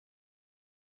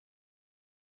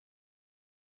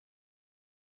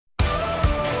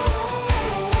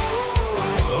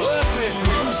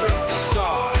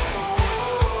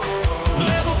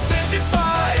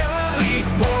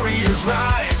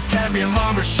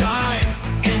shine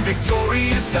in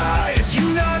victorious eyes.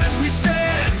 United we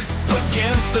stand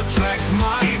against the Drag's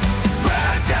might.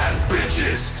 Badass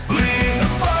bitches leading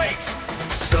the fight.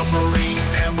 Submarine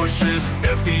ambushes,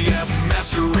 FDF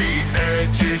mastery,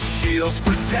 edges, shields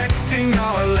protecting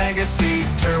our legacy.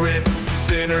 Turret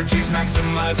synergies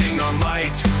maximizing our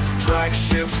might. Drag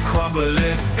ships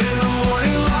crumbling in the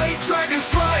morning light. Dragon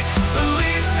strike,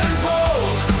 elite and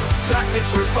bold.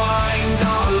 Tactics refined,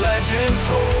 our legend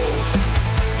told.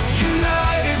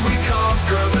 United we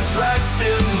conquer the Drag's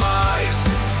demise.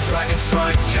 Dragon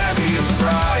strike, Cavium's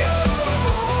prize.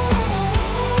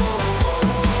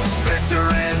 Spectre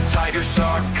and Tiger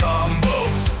Shark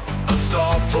combos.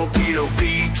 Assault torpedo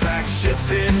beat, track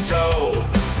ships in tow.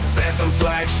 Phantom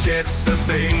flagships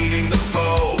evading the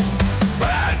foe.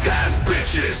 Badass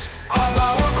bitches are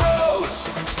our crows.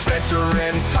 Spectre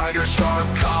and Tiger Shark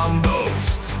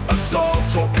combos. Assault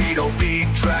torpedo beat,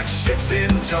 track ships in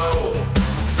tow.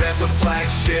 Phantom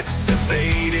flagships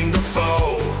evading the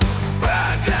foe.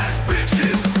 Badass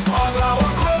bitches are our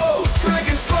crows.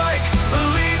 Dragon strike,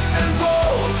 elite and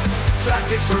bold.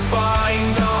 Tactics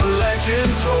refined, our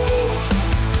legend told.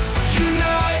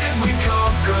 United we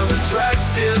conquer the Drag's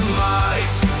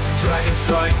demise. Dragon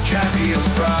strike, Cavium's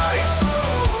prize.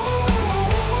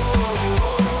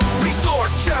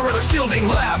 Resource generator shielding,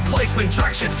 lab placement,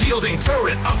 drag ships yielding,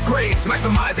 turret upgrades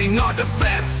maximizing our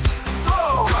defense.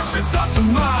 Gunships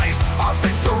optimize, our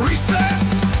victory sets.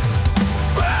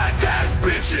 Badass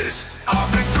bitches, our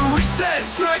victory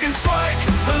sets. Dragon strike,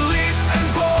 elite and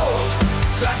bold.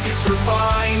 Tactics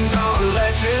refined, our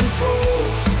legend told.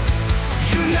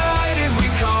 United we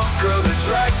conquer the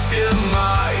Drag's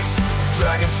demise.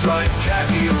 Dragon strike,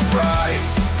 Cavium's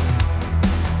prize.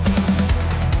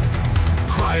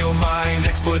 Cryomine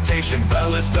exploitation,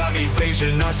 ballista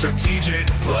evasion, our strategic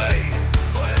play.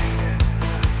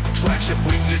 Drag ship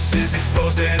weaknesses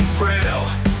exposed and frail.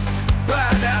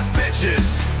 Badass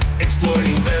bitches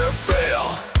exploiting their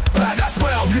fail. Badass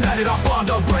well, united our bond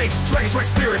unbreaks. Dragon strike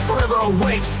spirit forever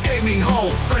awakes. Aiming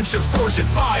home, friendships forged in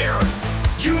fire.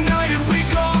 United we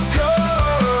conquer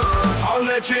our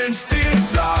legends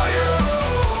desire.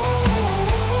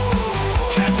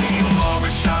 Cavium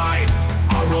armor shine,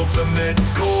 our ultimate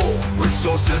goal.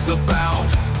 Resources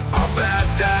abound, our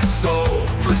badass soul.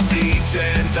 Prestige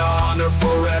and honor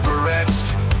forever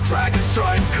etched. Dragon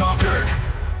strike conquered,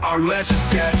 our legend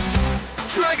sketched.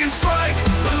 Dragon strike,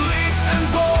 elite and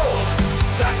bold.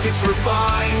 Tactics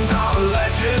refined, our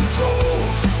legend told.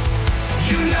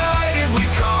 United we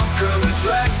conquer the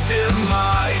Drag's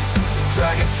demise.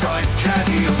 Dragon strike,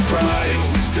 Cavium's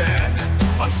prize. We stand,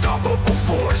 unstoppable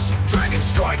force. Dragon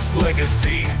strike's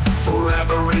legacy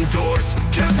forever endorse.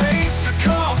 Campaigns to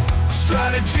come,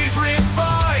 strategies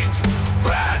refined.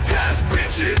 Badass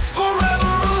bitches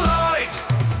forever aligned.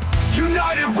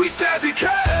 United we Stazzy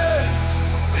Cats.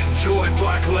 Enjoy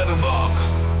Black Leather Monk.